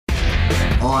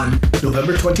On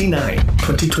November 29,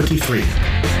 2023,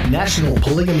 National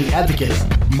Polygamy Advocate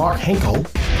Mark Henkel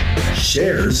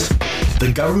shares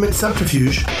the government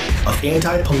subterfuge of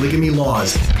anti-polygamy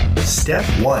laws. Step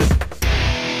 1.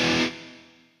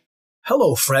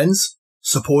 Hello, friends,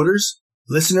 supporters,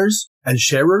 listeners, and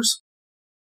sharers.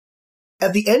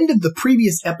 At the end of the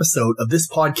previous episode of this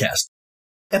podcast,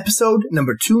 episode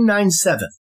number 297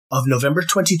 of November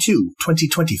 22,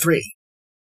 2023,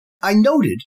 I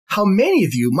noted how many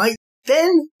of you might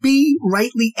then be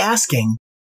rightly asking,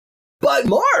 but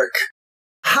Mark,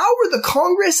 how were the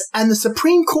Congress and the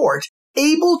Supreme Court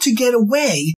able to get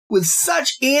away with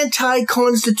such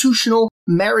anti-constitutional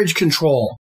marriage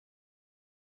control?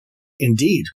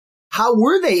 Indeed, how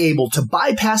were they able to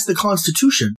bypass the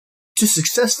Constitution to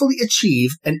successfully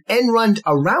achieve an end run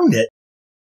around it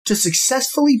to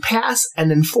successfully pass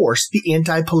and enforce the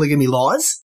anti-polygamy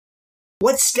laws?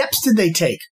 What steps did they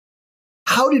take?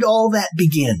 How did all that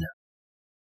begin?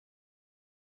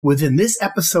 Within this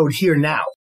episode here now,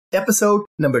 episode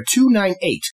number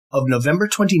 298 of November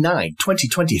 29,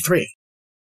 2023,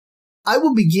 I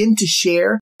will begin to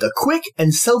share the quick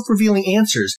and self-revealing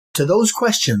answers to those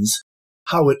questions,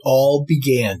 how it all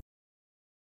began.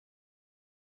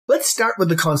 Let's start with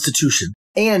the Constitution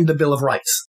and the Bill of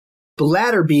Rights, the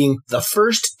latter being the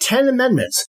first 10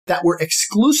 amendments that were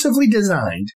exclusively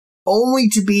designed only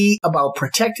to be about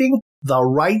protecting the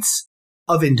rights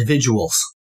of individuals.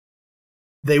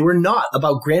 They were not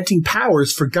about granting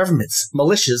powers for governments,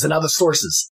 militias, and other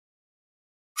sources.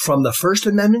 From the First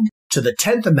Amendment to the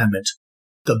 10th Amendment,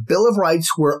 the Bill of Rights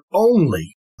were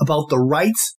only about the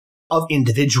rights of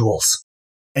individuals,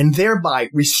 and thereby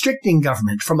restricting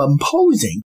government from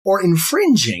imposing or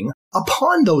infringing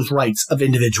upon those rights of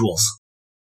individuals.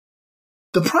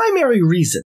 The primary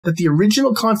reason that the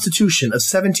original Constitution of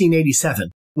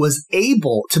 1787 was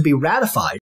able to be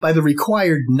ratified by the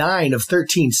required 9 of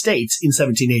 13 states in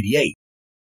 1788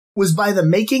 was by the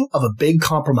making of a big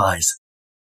compromise.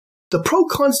 The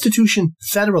pro-Constitution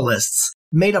Federalists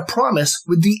made a promise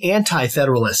with the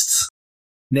Anti-Federalists.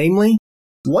 Namely,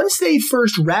 once they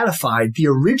first ratified the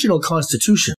original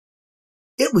Constitution,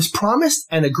 it was promised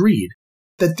and agreed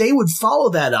that they would follow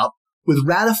that up with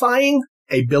ratifying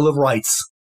a Bill of Rights.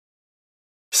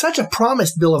 Such a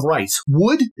promised Bill of Rights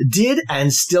would, did,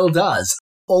 and still does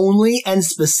only and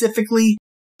specifically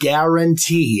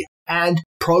guarantee and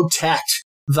protect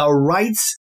the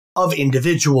rights of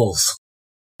individuals.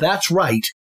 That's right,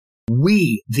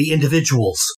 we, the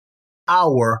individuals,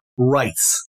 our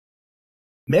rights.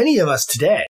 Many of us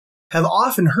today have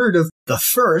often heard of the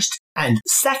First and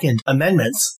Second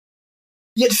Amendments,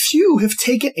 yet few have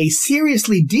taken a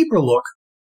seriously deeper look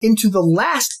into the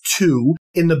last two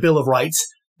in the Bill of Rights,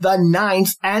 the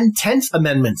 9th and 10th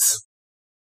Amendments.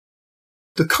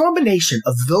 The combination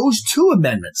of those two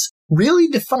amendments really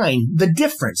define the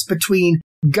difference between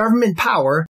government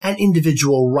power and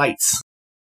individual rights.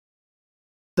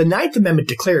 The 9th Amendment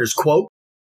declares, quote,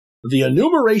 "The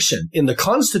enumeration in the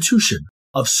Constitution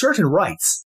of certain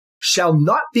rights shall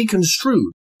not be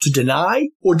construed to deny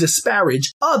or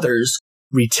disparage others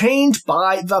retained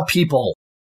by the people."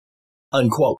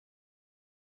 Unquote.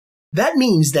 That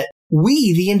means that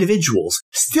we, the individuals,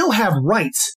 still have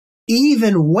rights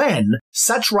even when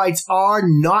such rights are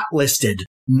not listed,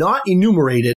 not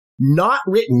enumerated, not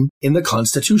written in the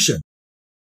Constitution.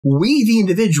 We, the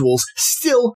individuals,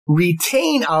 still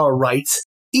retain our rights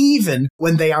even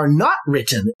when they are not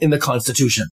written in the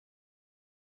Constitution.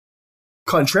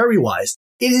 Contrariwise,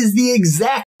 it is the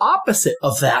exact opposite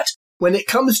of that when it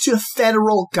comes to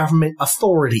federal government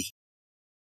authority.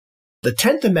 The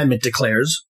 10th Amendment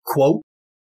declares, quote,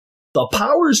 "The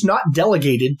powers not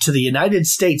delegated to the United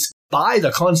States by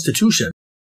the Constitution,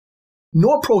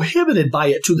 nor prohibited by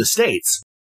it to the states,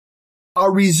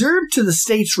 are reserved to the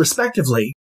states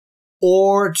respectively,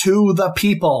 or to the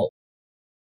people."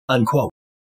 Unquote.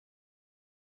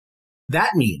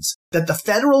 That means that the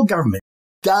federal government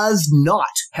does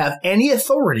not have any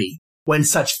authority when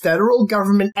such federal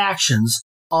government actions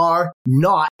are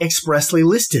not expressly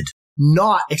listed,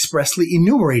 not expressly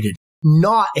enumerated,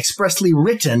 not expressly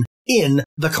written in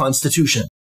the Constitution.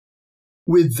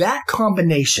 With that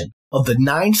combination of the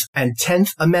 9th and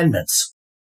 10th Amendments,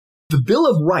 the Bill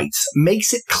of Rights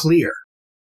makes it clear.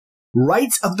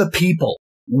 Rights of the people,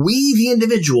 we the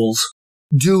individuals,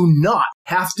 do not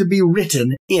have to be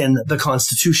written in the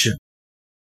Constitution.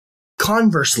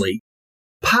 Conversely,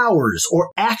 powers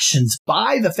or actions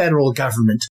by the federal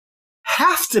government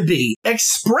have to be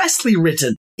expressly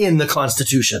written in the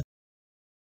Constitution.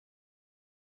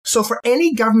 So for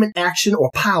any government action or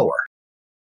power,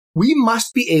 we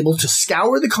must be able to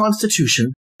scour the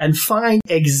Constitution and find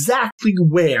exactly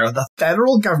where the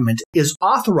federal government is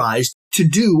authorized to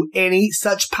do any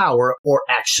such power or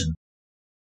action.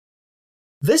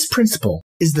 This principle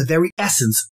is the very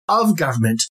essence of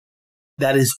government,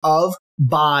 that is of,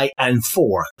 by, and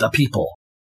for the people,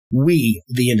 we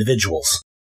the individuals.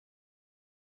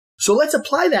 So let's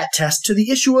apply that test to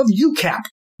the issue of UCAP,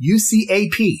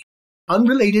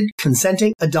 unrelated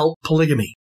consenting adult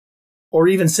polygamy, or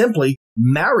even simply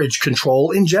marriage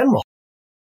control in general.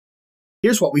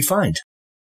 Here's what we find.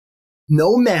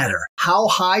 No matter how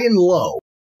high and low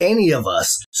any of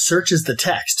us searches the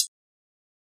text,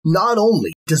 not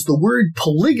only does the word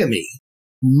polygamy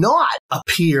not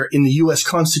appear in the U.S.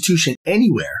 Constitution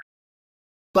anywhere,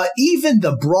 but even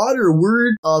the broader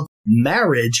word of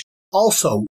marriage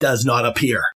also does not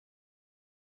appear.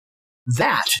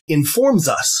 That informs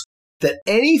us that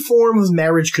any form of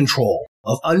marriage control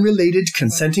of unrelated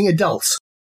consenting adults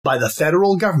by the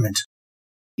federal government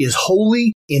is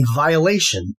wholly in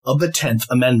violation of the 10th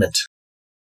Amendment.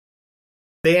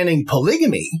 Banning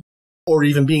polygamy, or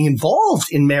even being involved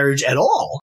in marriage at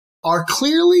all, are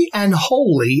clearly and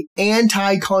wholly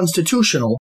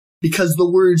anti-constitutional because the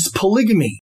words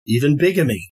polygamy, even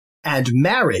bigamy, and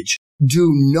marriage do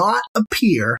not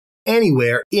appear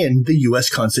anywhere in the U.S.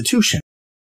 Constitution.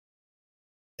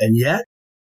 And yet,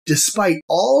 despite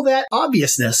all that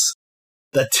obviousness,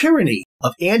 the tyranny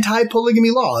of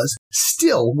anti-polygamy laws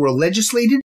still were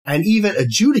legislated and even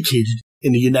adjudicated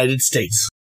in the United States.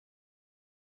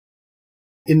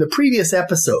 In the previous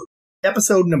episode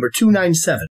number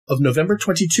 297 of November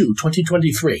 22,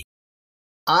 2023,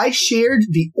 I shared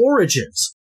the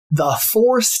origins, the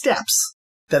 4 steps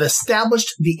that established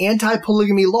the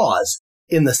anti-polygamy laws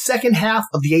in the second half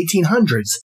of the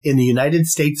 1800s in the United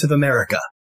States of America.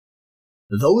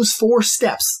 Those 4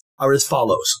 steps are as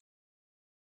follows.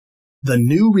 The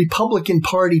new Republican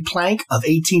Party plank of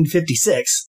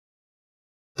 1856,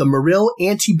 the Morrill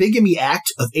Anti-Bigamy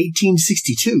Act of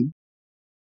 1862,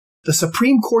 the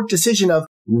Supreme Court decision of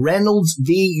Reynolds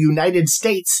v. United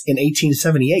States in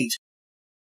 1878,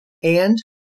 and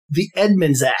the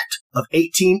Edmunds Act of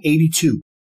 1882.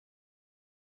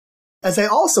 As I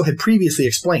also had previously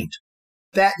explained,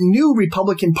 that new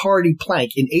Republican Party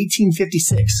plank in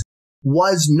 1856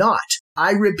 was not,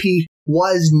 I repeat,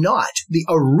 was not the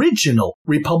original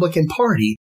Republican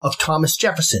Party of Thomas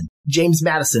Jefferson, James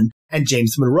Madison, and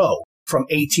James Monroe from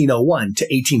 1801 to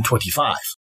 1825.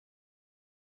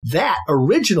 That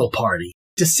original party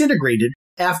disintegrated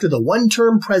after the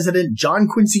one-term president John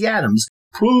Quincy Adams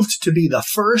proved to be the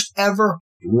first ever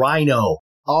RINO,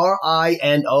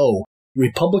 R-I-N-O,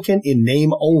 Republican in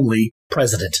name only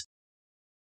president.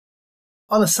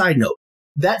 On a side note,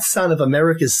 that son of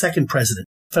America's second president,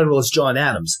 Federalist John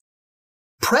Adams,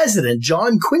 President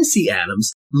John Quincy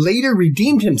Adams later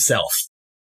redeemed himself.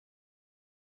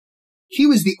 He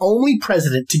was the only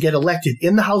president to get elected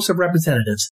in the House of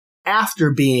Representatives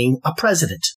after being a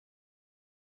president.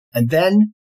 And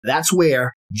then that's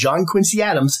where John Quincy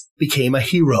Adams became a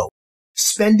hero,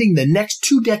 spending the next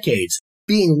 2 decades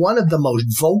being one of the most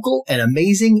vocal and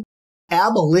amazing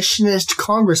abolitionist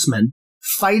congressmen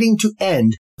fighting to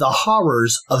end the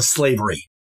horrors of slavery.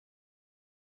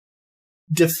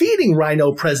 Defeating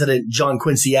RINO President John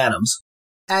Quincy Adams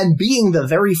and being the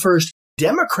very first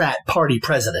Democrat Party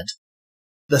president,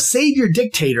 the savior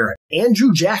dictator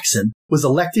Andrew Jackson was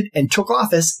elected and took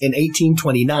office in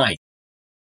 1829.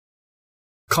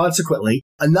 Consequently,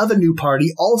 another new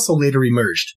party also later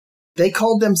emerged. They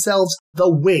called themselves the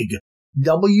Whig,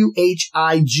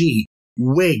 W-H-I-G,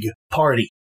 Whig Party.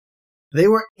 They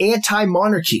were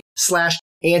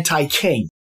anti-monarchy/anti-king.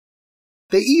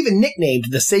 They even nicknamed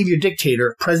the savior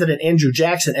dictator, President Andrew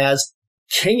Jackson, as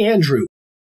King Andrew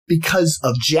because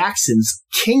of Jackson's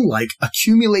king-like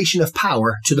accumulation of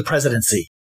power to the presidency.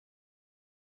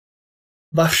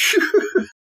 But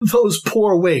those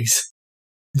poor Whigs,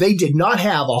 they did not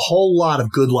have a whole lot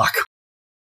of good luck.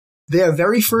 Their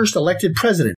very first elected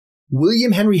president,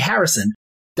 William Henry Harrison,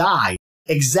 died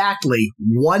exactly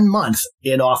 1 month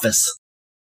in office.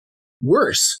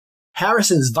 Worse,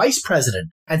 Harrison's vice president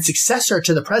and successor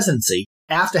to the presidency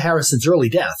after Harrison's early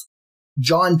death,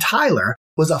 John Tyler,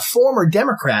 was a former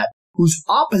Democrat whose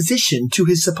opposition to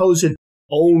his supposed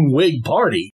own Whig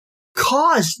party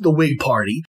caused the Whig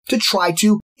party to try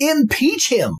to impeach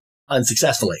him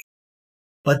unsuccessfully.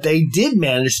 But they did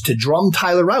manage to drum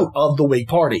Tyler out of the Whig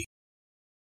party.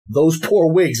 Those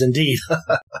poor Whigs, indeed.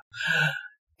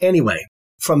 Anyway,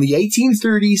 from the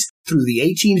 1830s through the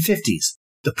 1850s,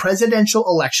 the presidential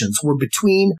elections were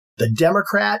between the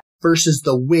Democrat versus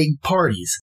the Whig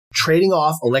parties, trading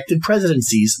off elected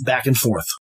presidencies back and forth.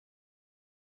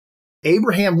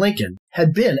 Abraham Lincoln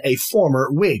had been a former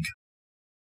Whig.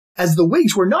 As the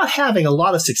Whigs were not having a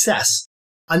lot of success,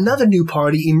 another new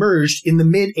party emerged in the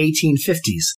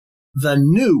mid-1850s, the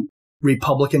New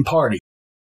Republican Party.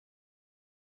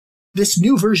 This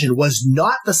new version was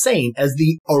not the same as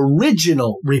the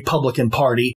original Republican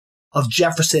Party of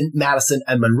Jefferson, Madison,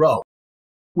 and Monroe,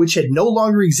 which had no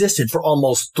longer existed for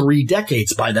almost 3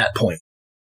 decades by that point.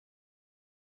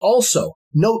 Also,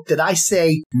 note that I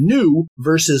say new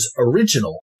versus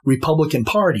original Republican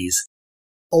parties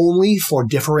only for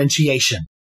differentiation.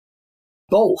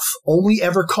 Both only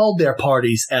ever called their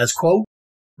parties as, quote,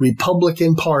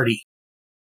 Republican Party.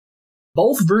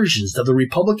 Both versions of the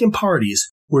Republican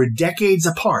parties were decades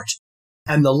apart,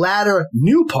 and the latter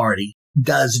new party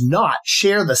does not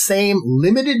share the same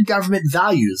limited government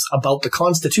values about the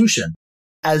Constitution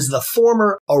as the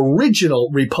former original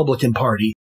Republican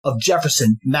Party of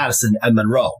Jefferson, Madison, and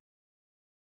Monroe.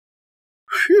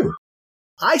 Phew.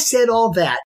 I said all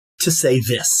that to say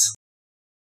this.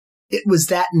 It was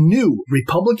that new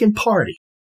Republican Party,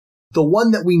 the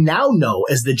one that we now know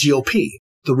as the GOP,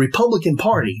 the Republican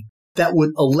Party, that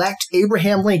would elect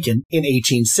Abraham Lincoln in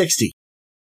 1860.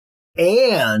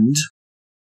 And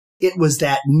it was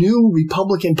that new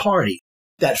Republican Party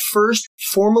that first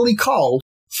formally called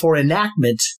for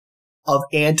enactment of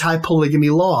anti-polygamy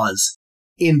laws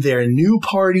in their new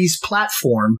party's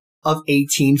platform of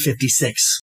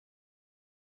 1856.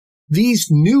 These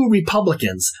new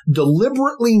Republicans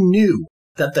deliberately knew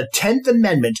that the 10th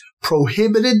Amendment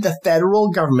prohibited the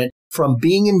federal government from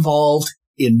being involved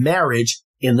in marriage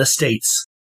in the states.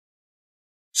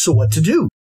 So what to do?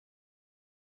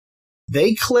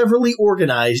 They cleverly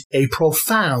organized a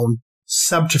profound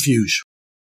subterfuge.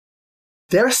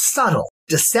 Their subtle,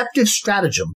 deceptive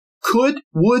stratagem could,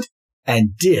 would,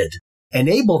 and did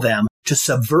enable them to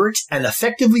subvert and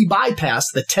effectively bypass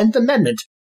the 10th Amendment,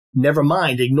 never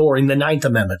mind ignoring the 9th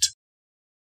Amendment.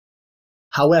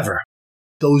 However,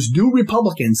 those new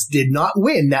Republicans did not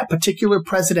win that particular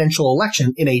presidential election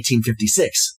in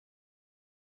 1856.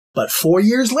 But 4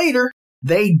 years later,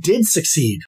 they did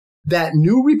succeed. That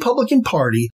new Republican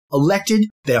Party elected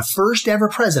their first ever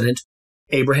president,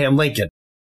 Abraham Lincoln.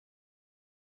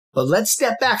 But let's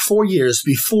step back 4 years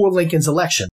before Lincoln's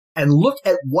election and look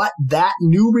at what that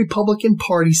new Republican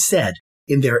Party said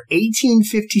in their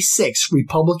 1856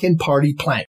 Republican Party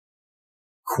plank.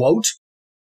 Quote,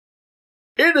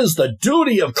 "It is the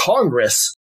duty of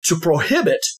Congress to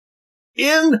prohibit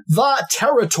in the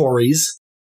territories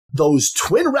those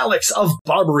twin relics of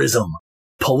barbarism,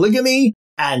 polygamy,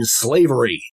 and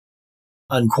slavery."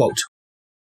 Unquote.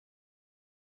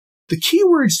 The key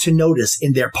words to notice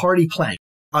in their party plank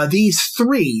are these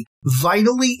 3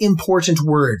 vitally important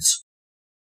words.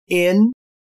 In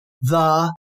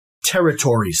the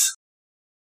territories.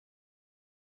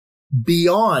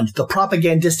 Beyond the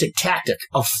propagandistic tactic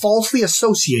of falsely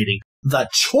associating the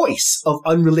choice of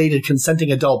unrelated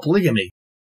consenting adult polygamy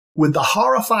with the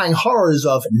horrifying horrors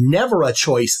of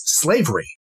never-a-choice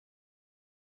slavery,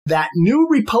 that new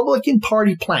Republican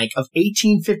Party plank of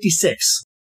 1856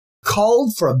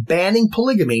 called for banning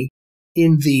polygamy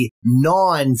in the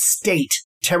non-state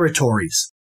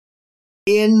territories.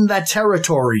 In the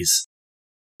territories.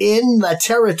 In the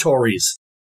territories.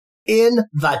 In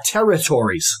the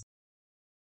territories.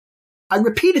 I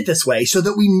repeat it this way so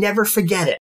that we never forget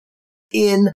it.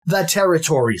 In the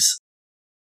territories.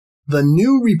 The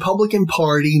new Republican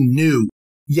Party knew,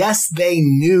 yes, they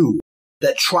knew,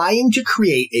 that trying to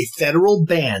create a federal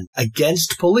ban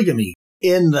against polygamy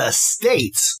in the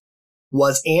states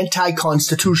was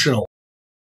anti-constitutional.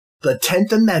 The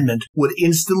 10th Amendment would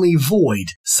instantly void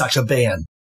such a ban.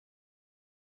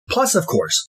 Plus, of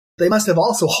course, they must have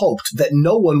also hoped that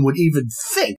no one would even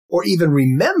think or even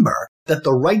remember that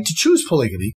the right to choose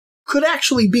polygamy could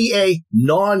actually be a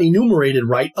non-enumerated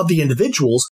right of the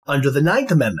individuals under the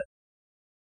 9th Amendment.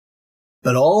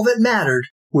 But all that mattered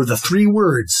were the 3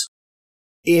 words,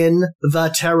 in the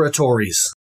territories.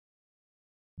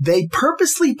 They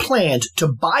purposely planned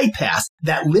to bypass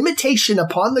that limitation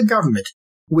upon the government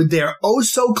with their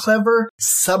oh-so-clever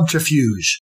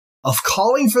subterfuge of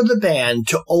calling for the ban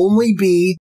to only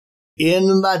be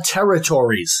in the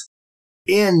territories.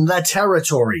 In the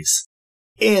territories.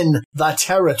 In the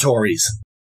territories.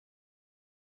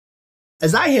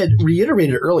 As I had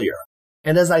reiterated earlier,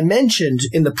 and as I mentioned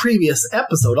in the previous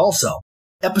episode also,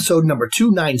 episode number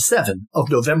 297 of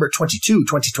November 22,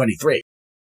 2023,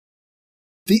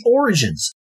 the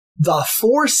origins, the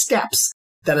 4 steps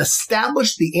that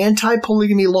established the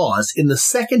anti-polygamy laws in the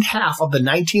second half of the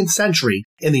 19th century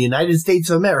in the United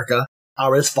States of America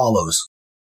are as follows.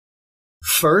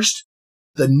 First,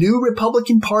 the new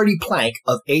Republican Party plank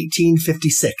of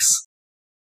 1856.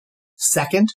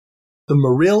 Second, the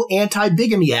Morrill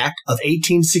Anti-Bigamy Act of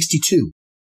 1862.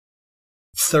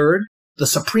 Third, the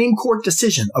Supreme Court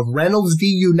decision of Reynolds v.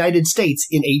 United States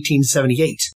in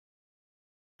 1878.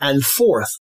 And fourth,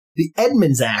 the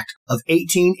Edmunds Act of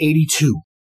 1882.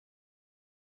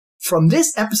 From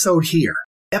this episode here,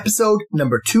 episode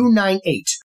number 298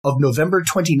 of November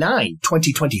 29,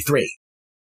 2023,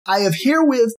 I have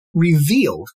herewith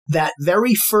revealed that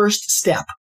very first step,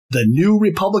 the new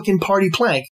Republican Party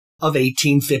plank of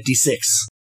 1856.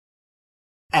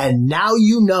 And now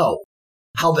you know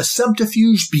how the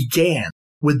subterfuge began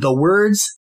with the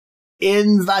words,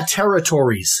 "In the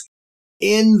territories,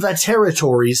 in the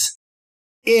territories,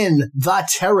 in the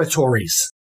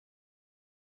territories."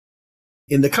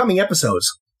 In the coming episodes,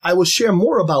 I will share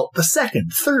more about the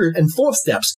second, third, and fourth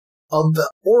steps of the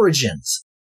origins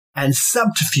and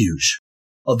subterfuge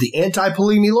of the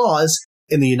anti-polygamy laws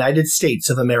in the United States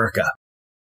of America.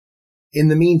 In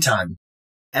the meantime,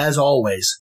 as always,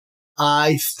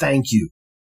 I thank you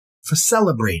for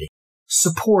celebrating,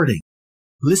 supporting,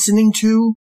 listening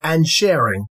to, and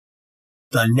sharing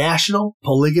the National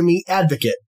Polygamy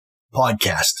Advocate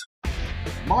podcast.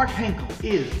 Mark Henkel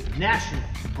is National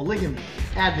Polygamy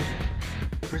Advocate,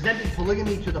 presenting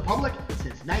polygamy to the public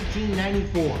since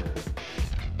 1994.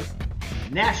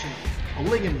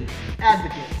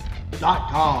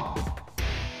 NationalPolygamyAdvocate.com